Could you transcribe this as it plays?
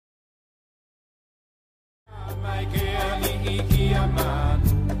Good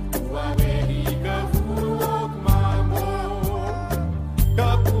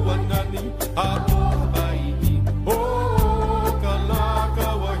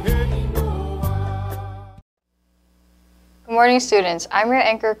morning, students. I'm your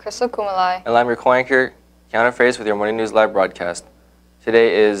anchor, Kumalae. And I'm your co-anchor, Keanu, Fratis, with your Morning News Live broadcast.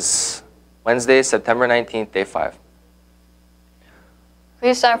 Today is Wednesday, September 19th, day 5.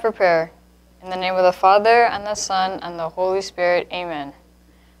 Please stand for prayer. In the name of the Father, and the Son, and the Holy Spirit, amen.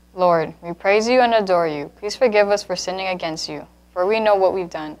 Lord, we praise you and adore you. Please forgive us for sinning against you, for we know what we've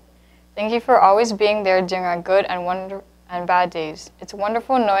done. Thank you for always being there during our good and bad days. It's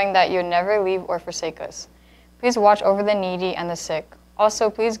wonderful knowing that you never leave or forsake us. Please watch over the needy and the sick.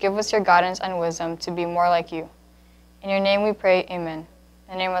 Also, please give us your guidance and wisdom to be more like you. In your name we pray, amen.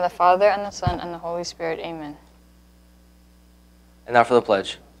 In the name of the Father, and the Son, and the Holy Spirit, amen. And now for the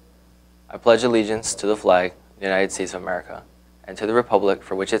pledge. I pledge allegiance to the flag of the United States of America, and to the republic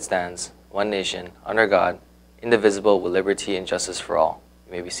for which it stands, one nation, under God, indivisible, with liberty and justice for all.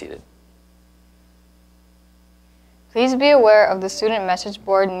 You may be seated. Please be aware of the student message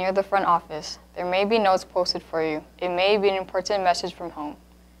board near the front office. There may be notes posted for you. It may be an important message from home.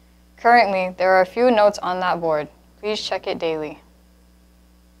 Currently, there are a few notes on that board. Please check it daily.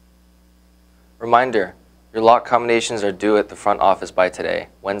 Reminder, your lock combinations are due at the front office by today,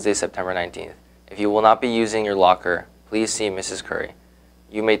 Wednesday, September 19th. If you will not be using your locker, please see Mrs. Curry.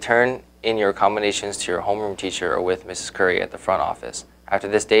 You may turn in your combinations to your homeroom teacher or with Mrs. Curry at the front office. After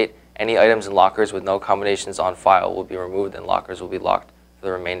this date, any items in lockers with no combinations on file will be removed and lockers will be locked for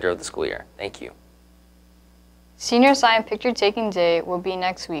the remainder of the school year. Thank you. Senior Science Picture Taking Day will be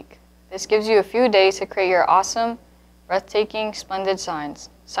next week. This gives you a few days to create your awesome, breathtaking, splendid signs.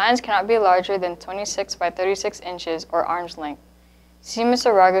 Signs cannot be larger than 26 by 36 inches or arm's length. See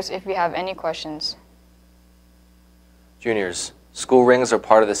Mr. Ragos if you have any questions. Juniors, school rings are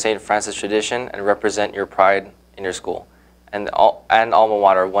part of the St. Francis tradition and represent your pride in your school and alma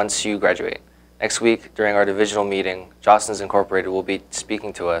mater once you graduate. Next week, during our divisional meeting, Jostens Incorporated will be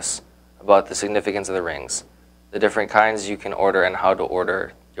speaking to us about the significance of the rings, the different kinds you can order, and how to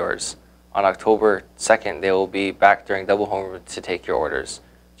order yours. On October 2nd, they will be back during double homeroom to take your orders.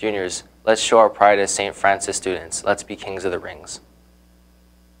 Juniors, let's show our pride as St. Francis students. Let's be kings of the rings.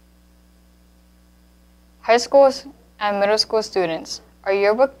 High school and middle school students, our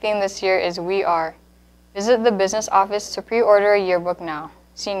yearbook theme this year is We Are. Visit the business office to pre-order a yearbook now.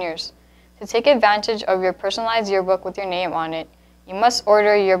 Seniors, to take advantage of your personalized yearbook with your name on it, you must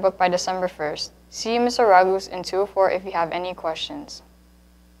order a yearbook by December 1st. See Mr. Ragus in 204 if you have any questions.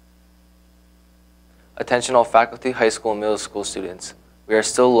 Attention all faculty, high school, and middle school students. We are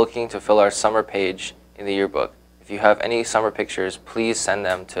still looking to fill our summer page in the yearbook. If you have any summer pictures, please send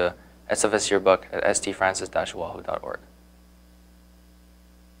them to sfsyearbook@stfrancis-wahoo.org.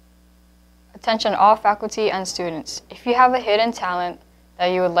 Attention all faculty and students. If you have a hidden talent that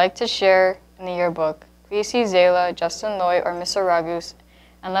you would like to share in the yearbook, please see Zayla, Justin Loy, or Mr. Ragus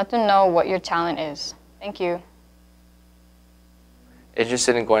and let them know what your talent is. Thank you.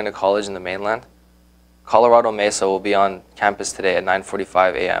 Interested in going to college in the mainland? Colorado Mesa will be on campus today at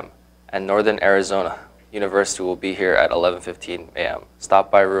 9:45 a.m. and Northern Arizona University will be here at 11:15 a.m.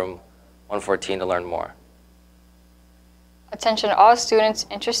 Stop by room 114 to learn more. Attention all students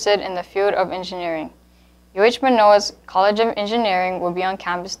interested in the field of engineering. UH Manoa's College of Engineering will be on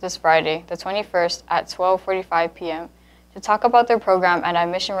campus this Friday, the 21st at 12:45 p.m. to talk about their program and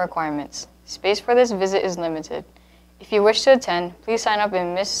admission requirements. Space for this visit is limited. If you wish to attend, please sign up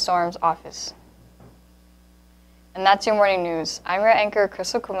in Ms. Storm's office. And that's your morning news. I'm your anchor,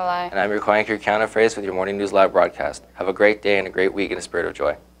 Kumalae. And I'm your co-anchor, Keanu Fratis, with your Morning News Live broadcast. Have a great day and a great week in a spirit of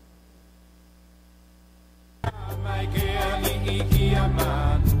joy.